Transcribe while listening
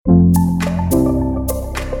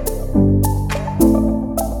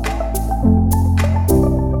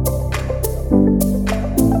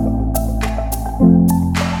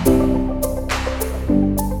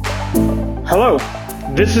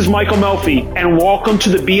This is Michael Melfi, and welcome to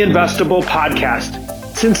the Be Investable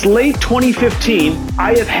podcast. Since late 2015,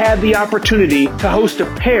 I have had the opportunity to host a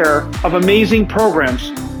pair of amazing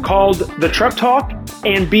programs called The Trep Talk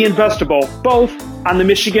and Be Investable, both on the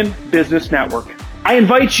Michigan Business Network. I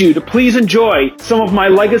invite you to please enjoy some of my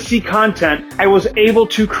legacy content I was able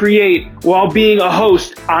to create while being a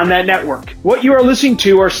host on that network. What you are listening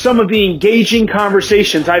to are some of the engaging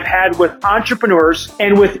conversations I've had with entrepreneurs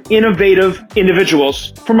and with innovative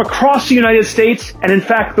individuals from across the United States and, in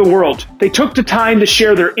fact, the world. They took the time to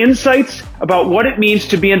share their insights about what it means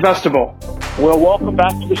to be investable. Well, welcome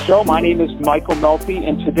back to the show. My name is Michael Melfi,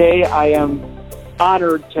 and today I am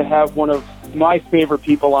honored to have one of my favorite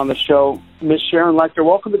people on the show, Ms. Sharon Lechter.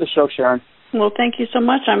 Welcome to the show, Sharon. Well, thank you so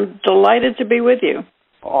much. I'm delighted to be with you.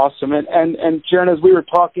 Awesome. And Sharon, as we were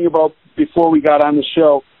talking about before we got on the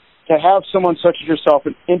show, to have someone such as yourself,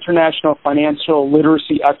 an international financial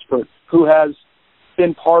literacy expert who has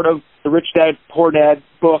been part of the Rich Dad, Poor Dad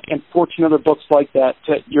book and 14 other books like that,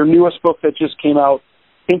 to your newest book that just came out,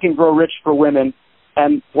 Think and Grow Rich for Women,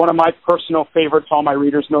 and one of my personal favorites, all my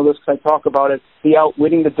readers know this because I talk about it, the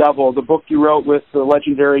Outwitting the Devil, the book you wrote with the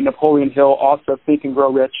legendary Napoleon Hill, author of Think and Grow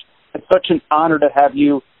Rich. It's such an honor to have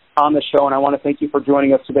you on the show, and I want to thank you for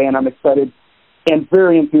joining us today, and I'm excited and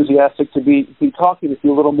very enthusiastic to be talking with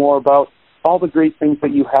you a little more about all the great things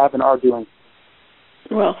that you have and are doing.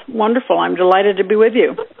 Well, wonderful. I'm delighted to be with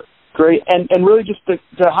you. Great. And really just to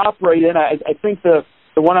hop right in, I think the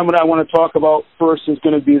one I want to talk about first is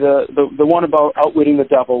going to be the one about Outwitting the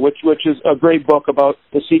Devil, which is a great book about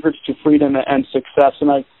the secrets to freedom and success.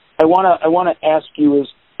 And I want to ask you,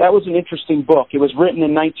 that was an interesting book. It was written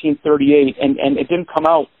in 1938, and it didn't come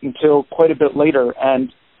out until quite a bit later.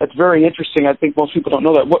 And that's very interesting. I think most people don't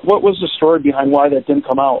know that. What was the story behind why that didn't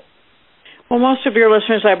come out? Well, most of your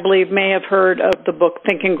listeners, I believe, may have heard of the book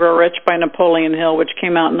Think and Grow Rich by Napoleon Hill, which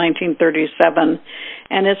came out in 1937.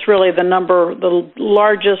 And it's really the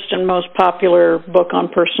largest and most popular book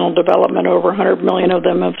on personal development. Over 100 million of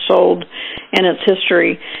them have sold in its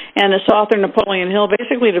history. And its author, Napoleon Hill,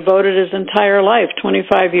 basically devoted his entire life,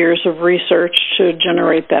 25 years of research, to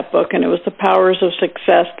generate that book. And it was the powers of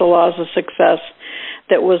success, the laws of success,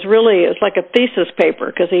 that was really, it's like a thesis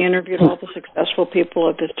paper because he interviewed all the successful people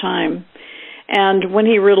of his time. And when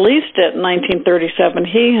he released it in 1937,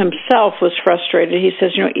 he himself was frustrated. He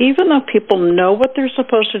says, even though people know what they're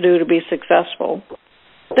supposed to do to be successful,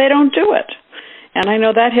 they don't do it. And I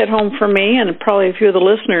know that hit home for me, and probably a few of the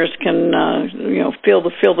listeners can, feel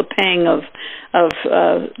the pang of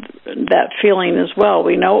that feeling as well.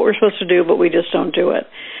 We know what we're supposed to do, but we just don't do it.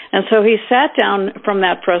 And so he sat down from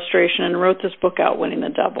that frustration and wrote this book, Outwitting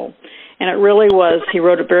the Devil. And it really was, he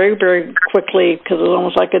wrote it very, very quickly because it was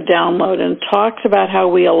almost like a download, and talks about how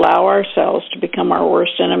we allow ourselves to become our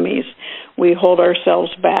worst enemies. We hold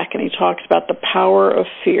ourselves back, and he talks about the power of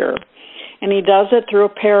fear. And he does it through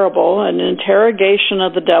a parable, an interrogation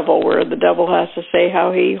of the devil, where the devil has to say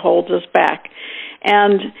how he holds us back.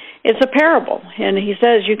 And it's a parable, and he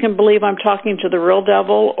says you can believe I'm talking to the real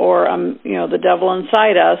devil or the devil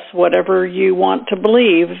inside us, whatever you want to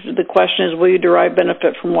believe. The question is, will you derive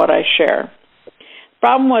benefit from what I share? The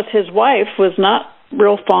problem was his wife was not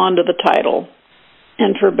real fond of the title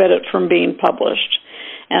and forbid it from being published.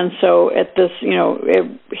 And so at this,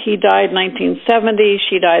 he died in 1970.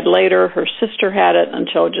 She died later. Her sister had it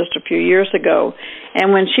until just a few years ago.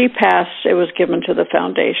 And when she passed, it was given to the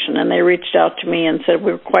foundation. And they reached out to me and said,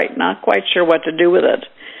 we're not quite sure what to do with it.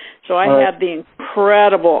 So I had the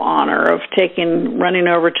incredible honor of running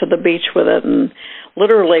over to the beach with it and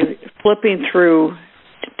literally flipping through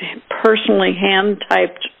personally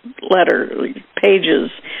hand-typed pages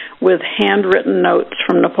with handwritten notes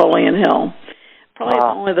from Napoleon Hill. Probably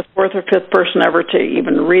only the fourth or fifth person ever to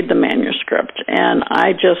even read the manuscript. And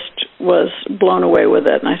I just was blown away with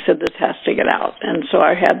it. And I said, this has to get out. And so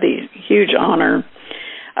I had the huge honor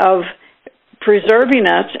of preserving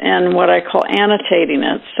it and what I call annotating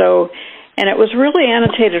it. And it was really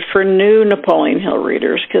annotated for new Napoleon Hill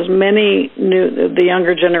readers because the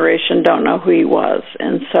younger generation don't know who he was.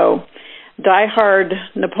 And so diehard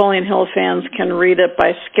Napoleon Hill fans can read it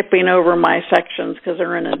by skipping over my sections because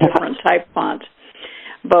they're in a different type font.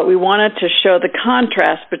 But we wanted to show the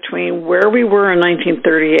contrast between where we were in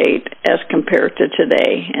 1938 as compared to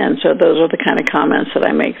today. And so those are the kind of comments that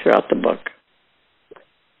I make throughout the book.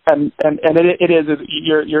 And it is,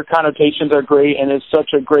 your connotations are great, and it's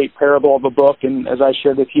such a great parable of a book. And as I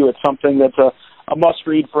shared with you, it's something that's a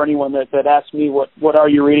must-read for anyone that asks me, what are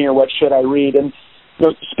you reading or what should I read? And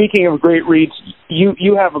speaking of great reads,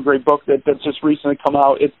 you have a great book that's just recently come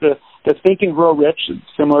out. It's the Think and Grow Rich,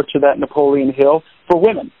 similar to that Napoleon Hill, for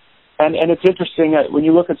women. And it's interesting when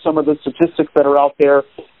you look at some of the statistics that are out there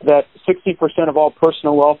that 60% of all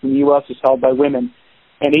personal wealth in the U.S. is held by women,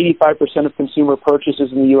 and 85% of consumer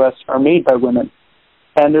purchases in the U.S. are made by women.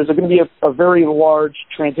 And there's going to be a very large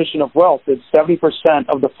transition of wealth. It's 70%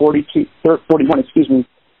 of the 41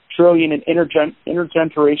 trillion in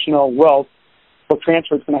intergenerational wealth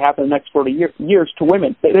transfer that's going to happen in the next 40 years to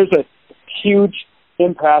women. There's a huge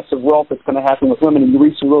impasse of wealth that's going to happen with women, and you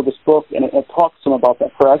recently wrote this book, and it talks some about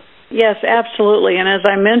that, correct? Yes, absolutely. And as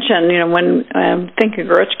I mentioned, when Think and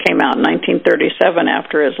Grow Rich came out in 1937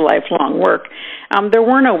 after his lifelong work, there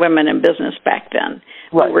were no women in business back then.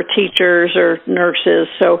 Right. We were teachers or nurses.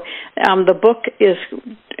 So the book is,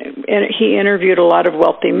 he interviewed a lot of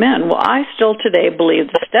wealthy men. Well, I still today believe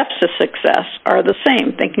the steps to success are the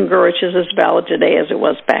same. Think and Grow Rich is as valid today as it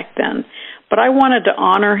was back then. But I wanted to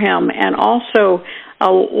honor him and also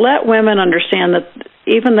let women understand that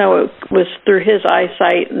even though it was through his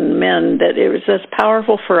eyesight and men, that it was as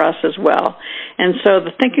powerful for us as well. And so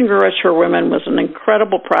the Think and Grow Rich for Women was an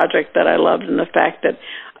incredible project that I loved, in the fact that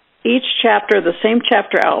each chapter, the same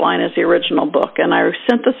chapter outline as the original book, and I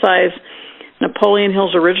synthesized Napoleon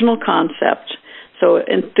Hill's original concept. So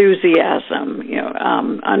enthusiasm,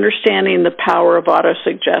 understanding the power of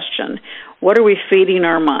autosuggestion. What are we feeding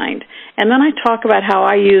our mind? And then I talk about how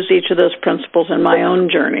I use each of those principles in my own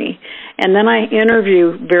journey. And then I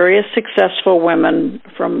interview various successful women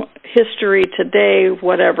from history, today,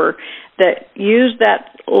 whatever, that use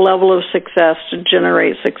that level of success to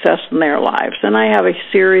generate success in their lives. And I have a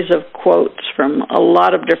series of quotes from a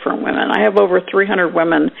lot of different women. I have over 300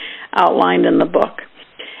 women outlined in the book.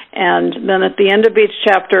 And then at the end of each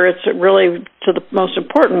chapter, it's really to the most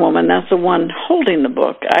important woman. That's the one holding the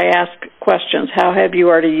book. I ask questions. How have you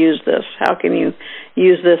already used this? How can you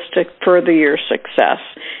use this to further your success?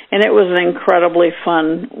 And it was an incredibly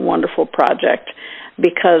fun, wonderful project,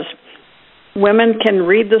 because women can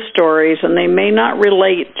read the stories and they may not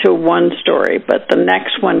relate to one story, but the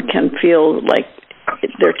next one can feel like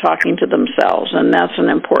they're talking to themselves, and that's an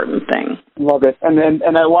important thing. Love it. And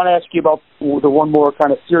I want to ask you about the one more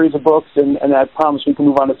kind of series of books, and I promise we can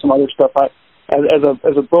move on to some other stuff.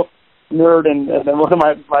 As a book nerd, and one of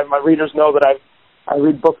my readers know that I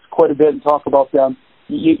read books quite a bit and talk about them.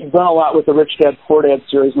 You've done a lot with the Rich Dad Poor Dad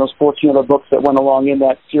series and those 14 other books that went along in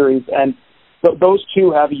that series, and those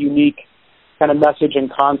two have a unique kind of message and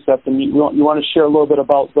concept, and you want to share a little bit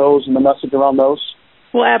about those and the message around those?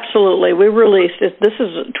 Well, absolutely. We released it. This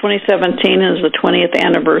is 2017 is the 20th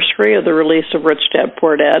anniversary of the release of Rich Dad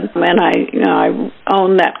Poor Dad, and I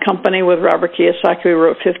own that company with Robert Kiyosaki. We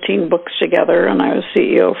wrote 15 books together, and I was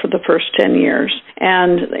CEO for the first 10 years.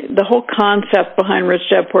 And the whole concept behind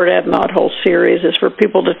Rich Dad Poor Dad and that whole series is for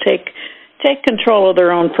people to take control of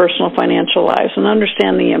their own personal financial lives and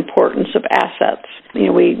understand the importance of assets.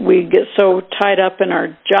 We get so tied up in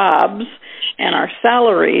our jobs and our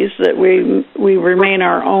salaries that we remain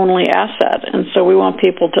our only asset. And so we want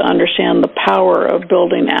people to understand the power of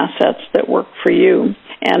building assets that work for you.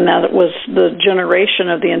 And that was the generation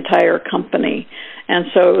of the entire company. And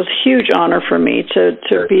so it was a huge honor for me to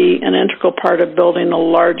be an integral part of building the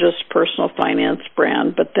largest personal finance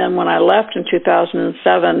brand. But then when I left in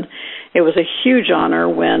 2007, it was a huge honor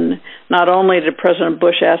when not only did President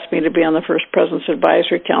Bush ask me to be on the first President's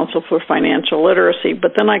Advisory Council for Financial Literacy,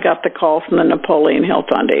 but then I got the call from the Napoleon Hill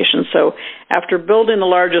Foundation. So after building the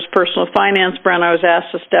largest personal finance brand, I was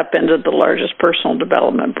asked to step into the largest personal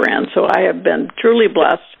development brand. So I have been truly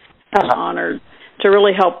blessed and honored to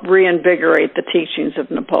really help reinvigorate the teachings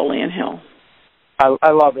of Napoleon Hill.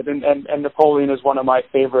 I love it, and Napoleon is one of my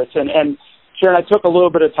favorites. And Sharon, I took a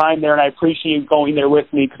little bit of time there, and I appreciate you going there with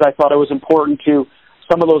me because I thought it was important to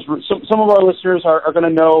some of our listeners are going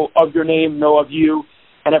to know of your name, know of you,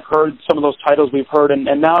 and have heard some of those titles we've heard. And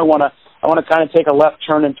now I want to kind of take a left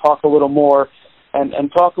turn and talk a little more,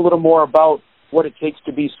 and talk a little more about what it takes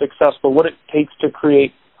to be successful, what it takes to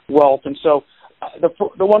create wealth. And so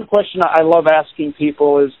the one question I love asking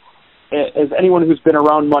people is anyone who's been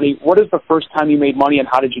around money, what is the first time you made money and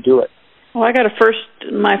how did you do it? Well,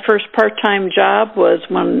 my first part-time job was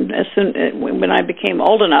when I became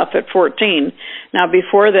old enough at 14. Now,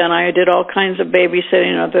 before then, I did all kinds of babysitting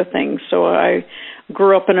and other things. So I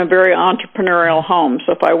grew up in a very entrepreneurial home.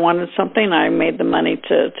 So if I wanted something, I made the money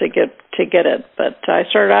to get it. But I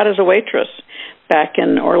started out as a waitress back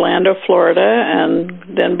in Orlando, Florida,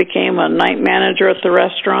 and then became a night manager at the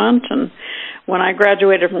restaurant. And when I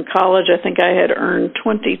graduated from college, I think I had earned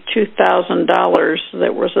 $22,000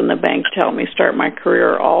 that was in the bank to help me start my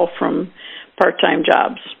career, all from part-time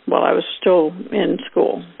jobs while I was still in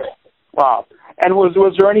school. Wow. And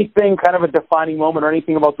was there anything, kind of a defining moment or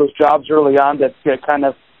anything about those jobs early on that kind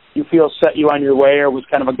of you feel set you on your way or was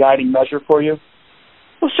kind of a guiding measure for you?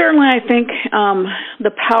 Well, certainly I think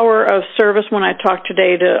the power of service. When I talk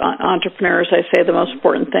today to entrepreneurs, I say the most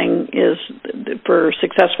important thing is for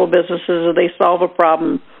successful businesses is they solve a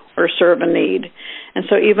problem or serve a need. And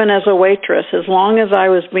so even as a waitress, as long as I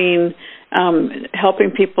was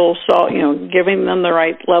helping people solve, giving them the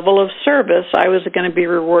right level of service, I was going to be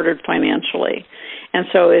rewarded financially. And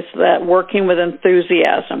so it's that working with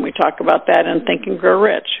enthusiasm. We talk about that in Think and Grow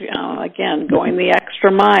Rich. Again, going the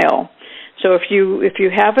extra mile. So if you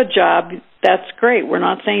have a job, that's great. We're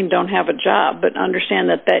not saying don't have a job, but understand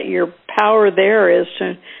that your power there is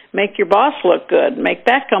to make your boss look good, make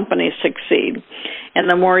that company succeed. And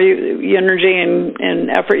the more energy and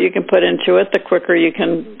effort you can put into it, the quicker you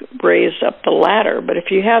can raise up the ladder. But if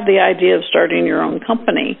you have the idea of starting your own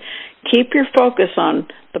company, keep your focus on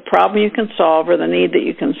the problem you can solve or the need that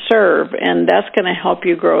you can serve, and that's going to help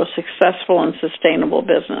you grow a successful and sustainable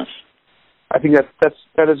business. I think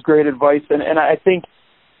that is great advice, and I think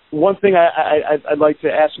one thing I'd like to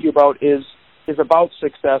ask you about is about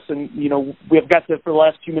success, and we've got to for the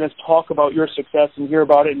last few minutes talk about your success and hear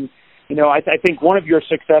about it, and I think one of your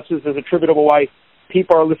successes is attributable why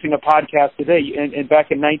people are listening to podcasts today. And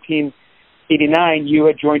back in 1989, you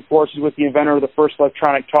had joined forces with the inventor of the first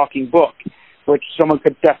electronic talking book, which someone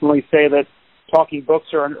could definitely say that talking books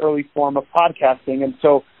are an early form of podcasting, and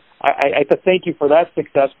so. I have to thank you for that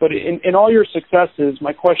success, but in all your successes,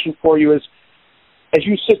 my question for you is, as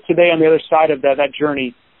you sit today on the other side of that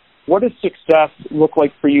journey, what does success look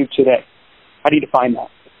like for you today? How do you define that?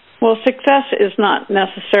 Well, success is not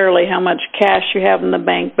necessarily how much cash you have in the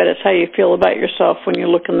bank, but it's how you feel about yourself when you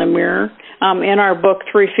look in the mirror. In our book,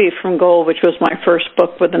 3 Feet from Gold, which was my first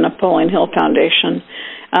book with the Napoleon Hill Foundation,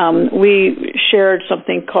 we shared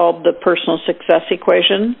something called the personal success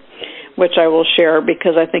equation, which I will share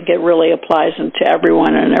because I think it really applies into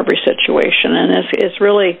everyone in every situation. And it's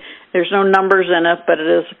really, there's no numbers in it, but it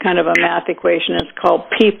is kind of a math equation. It's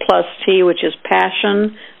called P plus T, which is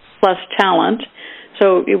passion plus talent.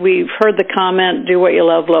 So we've heard the comment, do what you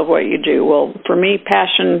love what you do. Well, for me,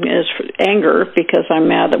 passion is anger because I'm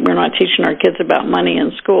mad that we're not teaching our kids about money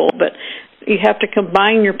in school. But you have to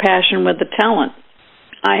combine your passion with the talent.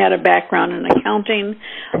 I had a background in accounting.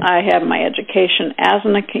 I had my education as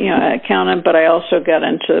an accountant, but I also got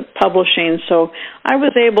into publishing. So I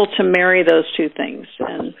was able to marry those two things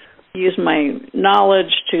and use my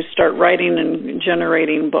knowledge to start writing and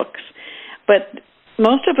generating books. But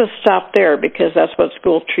most of us stop there because that's what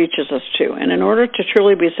school teaches us to. And in order to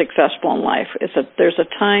truly be successful in life, there's a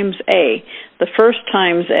times A. The first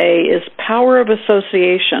times A is power of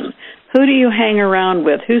association. Who do you hang around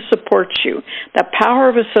with? Who supports you? That power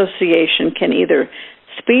of association can either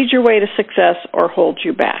speed your way to success or hold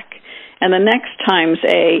you back. And the next times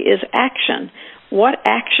A is action. What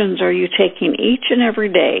actions are you taking each and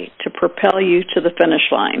every day to propel you to the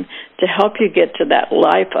finish line, to help you get to that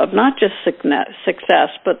life of not just success,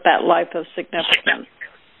 but that life of significance?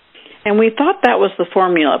 And we thought that was the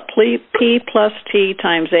formula, P plus T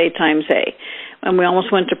times A times A. And we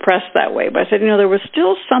almost went to press that way. But I said, there was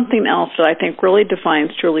still something else that I think really defines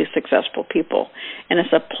truly successful people. And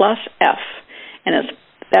it's a plus F. And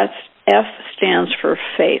that's F stands for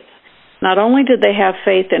faith. Not only did they have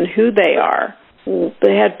faith in who they are,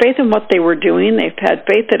 they had faith in what they were doing. They've had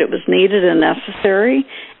faith that it was needed and necessary.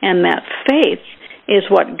 And that faith is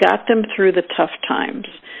what got them through the tough times.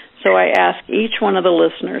 So I ask each one of the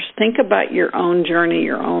listeners, think about your own journey,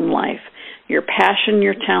 your own life. Your passion,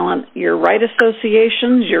 your talent, your right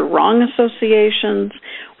associations, your wrong associations,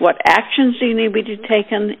 what actions do you need to be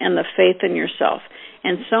taken, and the faith in yourself.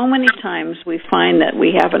 And so many times we find that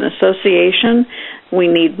we have an association,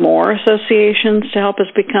 we need more associations to help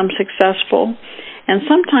us become successful, and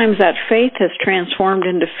sometimes that faith has transformed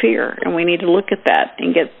into fear, and we need to look at that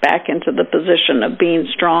and get back into the position of being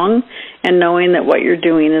strong and knowing that what you're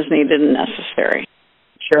doing is needed and necessary.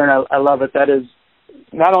 Sharon, I love it. That is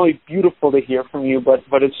not only beautiful to hear from you, but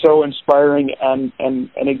it's so inspiring and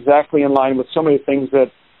exactly in line with so many things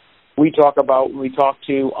that we talk about when we talk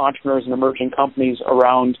to entrepreneurs and emerging companies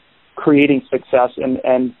around creating success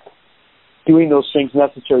and doing those things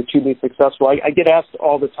necessary to be successful. I get asked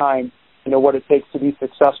all the time, what it takes to be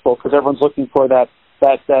successful because everyone's looking for that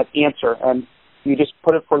answer, and you just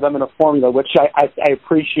put it for them in a formula, which I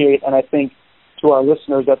appreciate, and I think to our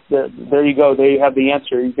listeners that there you go, there you have the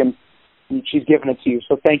answer. She's given it to you.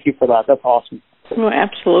 So thank you for that. That's awesome. Well,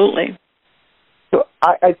 absolutely. So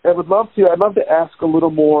I'd love to ask a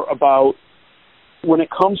little more about when it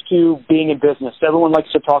comes to being in business. Everyone likes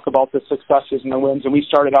to talk about the successes and the wins, and we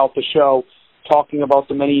started out the show talking about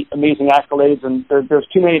the many amazing accolades, and there's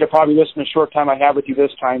too many to probably list in the short time I have with you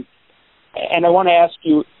this time. And I want to ask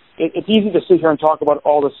you, it's easy to sit here and talk about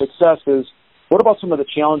all the successes. What about some of the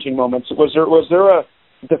challenging moments? Was there a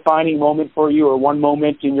defining moment for you, or one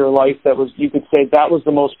moment in your life that was, you could say, that was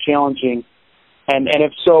the most challenging? And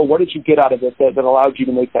if so, what did you get out of it that allowed you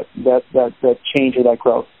to make that change or that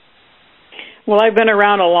growth? Well, I've been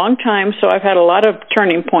around a long time, so I've had a lot of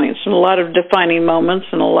turning points and a lot of defining moments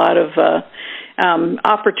and a lot of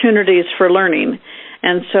opportunities for learning.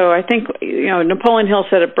 And so I think, Napoleon Hill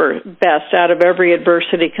said it best, out of every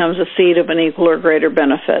adversity comes a seed of an equal or greater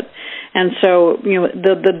benefit. And so,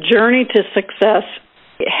 the journey to success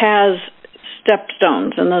has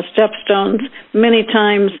stepstones, and those stepstones many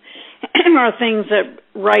times are things that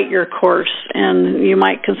write your course, and you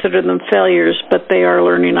might consider them failures, but they are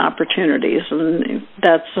learning opportunities, and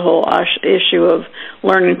that's the whole issue of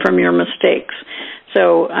learning from your mistakes.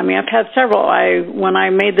 So, I've had several. When I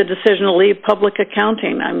made the decision to leave public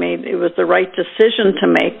accounting, it was the right decision to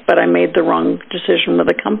make, but I made the wrong decision with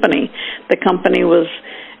the company. The company was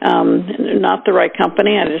not the right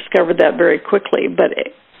company. I discovered that very quickly, but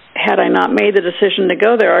had I not made the decision to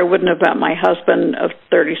go there, I wouldn't have met my husband of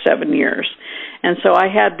 37 years. And so I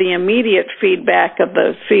had the immediate feedback of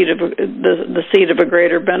the seed of a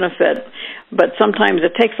greater benefit. But sometimes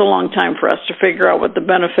it takes a long time for us to figure out what the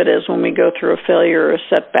benefit is when we go through a failure or a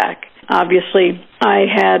setback. Obviously, I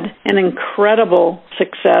had an incredible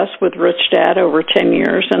success with Rich Dad over 10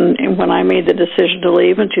 years, and when I made the decision to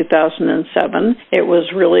leave in 2007, it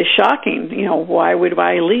was really shocking. Why would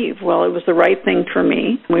I leave? Well, it was the right thing for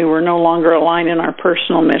me. We were no longer aligned in our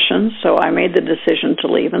personal missions, so I made the decision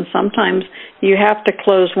to leave, and sometimes you have to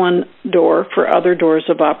close one door for other doors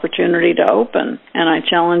of opportunity to open, and I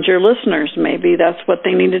challenge your listeners, maybe that's what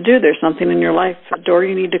they need to do. There's something in your life, a door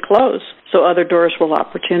you need to close, so other doors will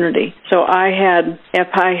opportunity. So if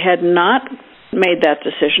I had not made that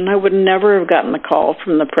decision, I would never have gotten the call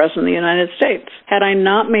from the President of the United States. Had I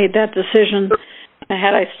not made that decision,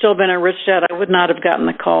 had I still been a Rich Dad, I would not have gotten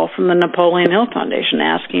the call from the Napoleon Hill Foundation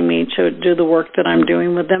asking me to do the work that I'm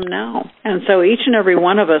doing with them now. And so each and every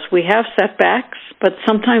one of us, we have setbacks, but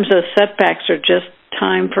sometimes those setbacks are just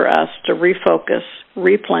time for us to refocus,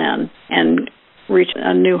 replan, and reach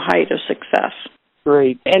a new height of success.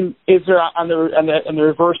 Great. And is there, on the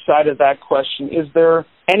reverse side of that question, is there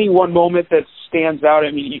any one moment that stands out?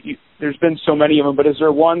 There's been so many of them, but is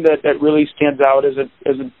there one that really stands out as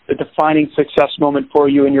a defining success moment for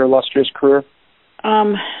you in your illustrious career?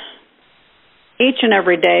 Each and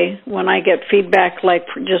every day when I get feedback like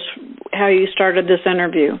just how you started this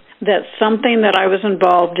interview, that something that I was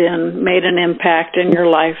involved in made an impact in your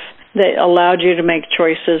life that allowed you to make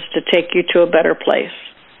choices to take you to a better place.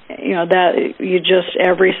 That you just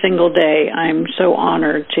every single day, I'm so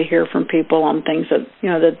honored to hear from people on things that,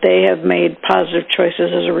 that they have made positive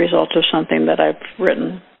choices as a result of something that I've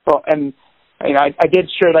written. Well, and I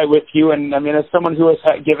did share that with you, and as someone who has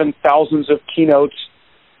given thousands of keynotes,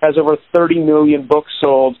 has over 30 million books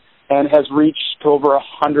sold, and has reached to over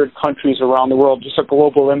 100 countries around the world, just a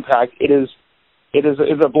global impact. It is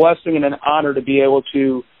a blessing and an honor to be able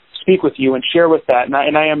to speak with you and share with that,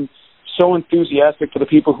 and I am so enthusiastic for the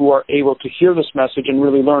people who are able to hear this message and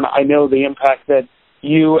really learn. I know the impact that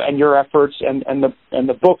you and your efforts and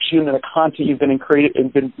the books and the content you've been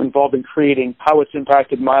involved in creating, how it's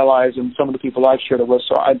impacted my lives and some of the people I've shared it with.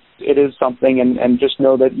 So it is something, and just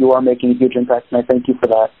know that you are making a huge impact, and I thank you for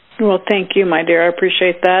that. Well, thank you, my dear. I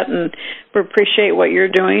appreciate that, and appreciate what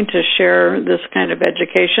you're doing to share this kind of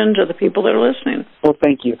education to the people that are listening. Well,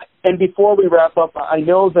 thank you. And before we wrap up, I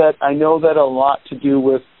know that a lot to do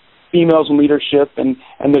with females in leadership, and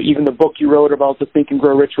even the book you wrote about the Think and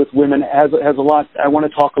Grow Rich with Women has a lot. I want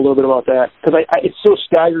to talk a little bit about that, because it's so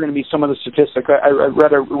staggering to me, some of the statistics. I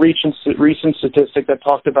read a recent statistic that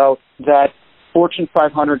talked about that Fortune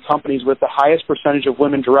 500 companies with the highest percentage of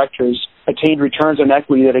women directors attained returns on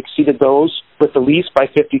equity that exceeded those with the least by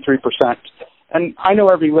 53%. And I know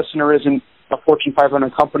every listener isn't a Fortune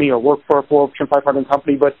 500 company or work for a Fortune 500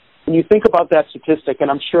 company, but when you think about that statistic, and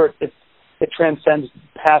I'm sure it transcends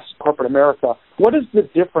past corporate America, what is the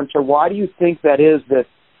difference, or why do you think that is, that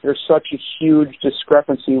there's such a huge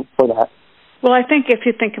discrepancy for that? Well, I think if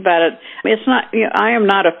you think about it, it's not. I am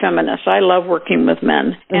not a feminist. I love working with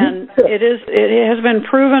men, and it has been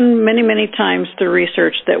proven many, many times through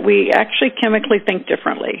research that we actually chemically think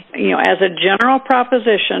differently. As a general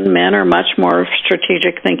proposition, men are much more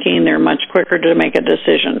strategic thinking. They're much quicker to make a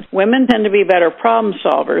decision. Women tend to be better problem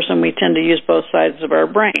solvers, and we tend to use both sides of our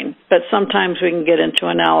brain. But sometimes we can get into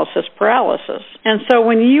analysis paralysis. And so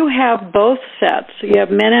when you have both sets, you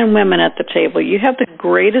have men and women at the table, you have the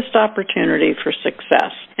greatest opportunity recipe for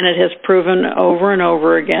success. And it has proven over and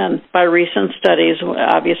over again by recent studies,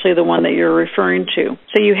 obviously the one that you're referring to.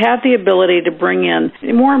 So you have the ability to bring in,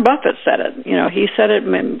 Warren Buffett said it, he said it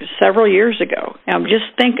several years ago. Just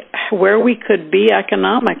think where we could be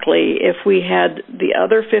economically if we had the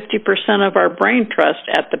other 50% of our brain trust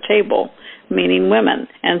at the table, meaning women.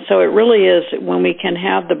 And so it really is when we can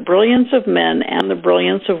have the brilliance of men and the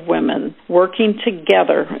brilliance of women working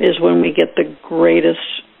together is when we get the greatest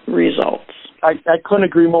results. I couldn't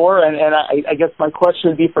agree more, and I guess my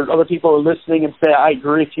question would be for other people who are listening and say, I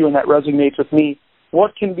agree with you and that resonates with me.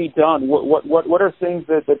 What can be done? What are things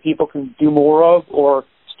that people can do more of or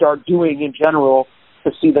start doing in general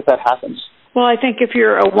to see that happens? Well, I think if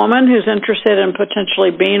you're a woman who's interested in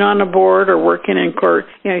potentially being on a board or working in court,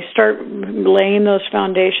 you start laying those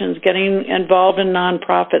foundations, getting involved in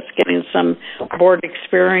nonprofits, getting some board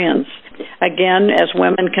experience. Again, as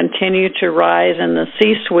women continue to rise in the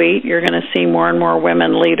C-suite, you're going to see more and more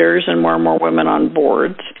women leaders and more women on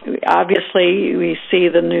boards. Obviously, we see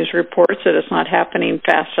the news reports that it's not happening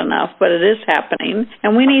fast enough, but it is happening,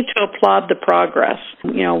 and we need to applaud the progress.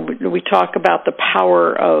 We talk about the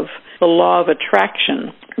power of the law of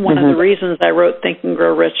attraction. One of the reasons I wrote Think and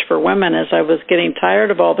Grow Rich for Women is I was getting tired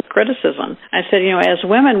of all the criticism. I said, as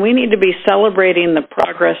women, we need to be celebrating the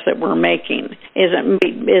progress that we're making.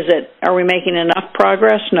 Are we making enough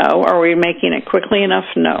progress? No. Are we making it quickly enough?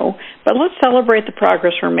 No. But let's celebrate the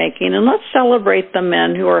progress we're making, and let's celebrate the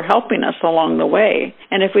men who are helping us along the way.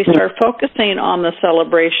 And if we start focusing on the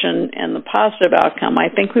celebration and the positive outcome, I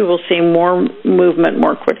think we will see more movement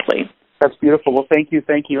more quickly. That's beautiful. Well, thank you.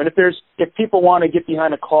 And if people want to get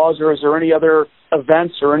behind a cause, or is there any other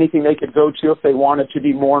events or anything they could go to if they wanted to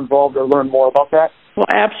be more involved or learn more about that? Well,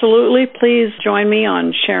 absolutely. Please join me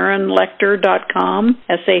on SharonLechter.com,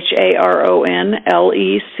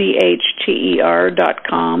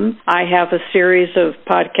 SharonLechter.com. I have a series of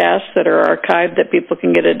podcasts that are archived that people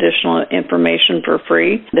can get additional information for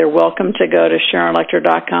free. They're welcome to go to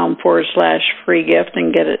SharonLechter.com/free gift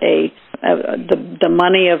and get the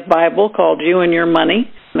Money of Bible called You and Your Money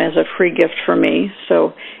as a free gift for me.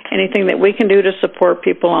 So anything that we can do to support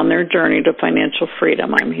people on their journey to financial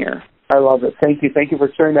freedom, I'm here. I love it. Thank you. Thank you for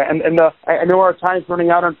sharing that. And I know our time's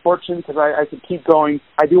running out, unfortunately, because I could keep going.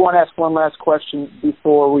 I do want to ask one last question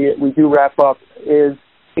before we do wrap up, is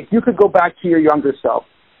if you could go back to your younger self,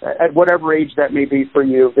 at whatever age that may be for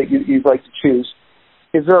you that you'd like to choose,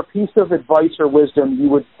 is there a piece of advice or wisdom you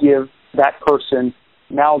would give that person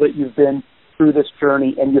now that you've been through this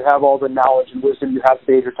journey and you have all the knowledge and wisdom you have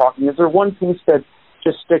today you're talking? Is there one piece that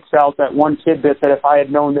just sticks out, that one tidbit that if I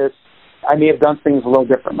had known this, I may have done things a little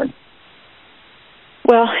differently?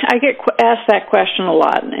 Well, I get asked that question a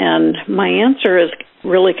lot, and my answer is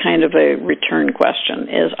really kind of a return question,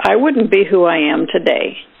 is I wouldn't be who I am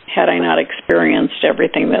today had I not experienced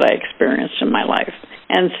everything that I experienced in my life.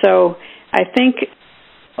 And so I think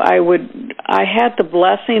I had the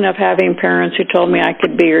blessing of having parents who told me I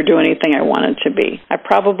could be or do anything I wanted to be. I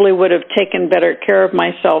probably would have taken better care of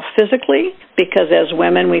myself physically, because as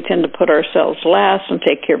women we tend to put ourselves last and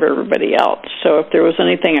take care of everybody else. So if there was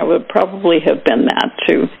anything, I would probably have been that,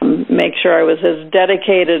 to make sure I was as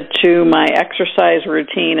dedicated to my exercise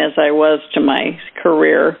routine as I was to my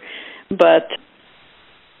career. But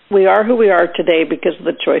we are who we are today because of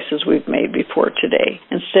the choices we've made before today.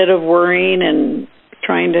 Instead of worrying and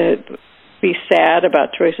trying to be sad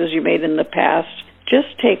about choices you made in the past,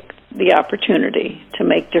 just take the opportunity to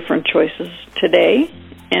make different choices today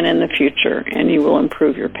and in the future, and you will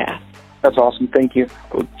improve your path. That's awesome. Thank you.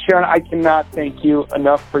 Sharon, I cannot thank you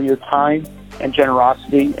enough for your time and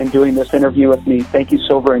generosity in doing this interview with me. Thank you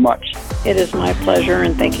so very much. It is my pleasure,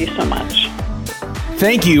 and thank you so much.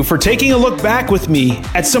 Thank you for taking a look back with me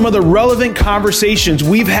at some of the relevant conversations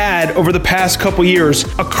we've had over the past couple years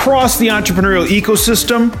across the entrepreneurial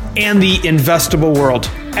ecosystem and the investable world.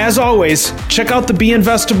 As always, check out the Be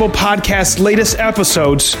Investable podcast's latest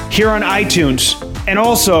episodes here on iTunes. And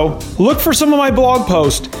also, look for some of my blog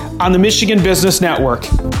posts on the Michigan Business Network.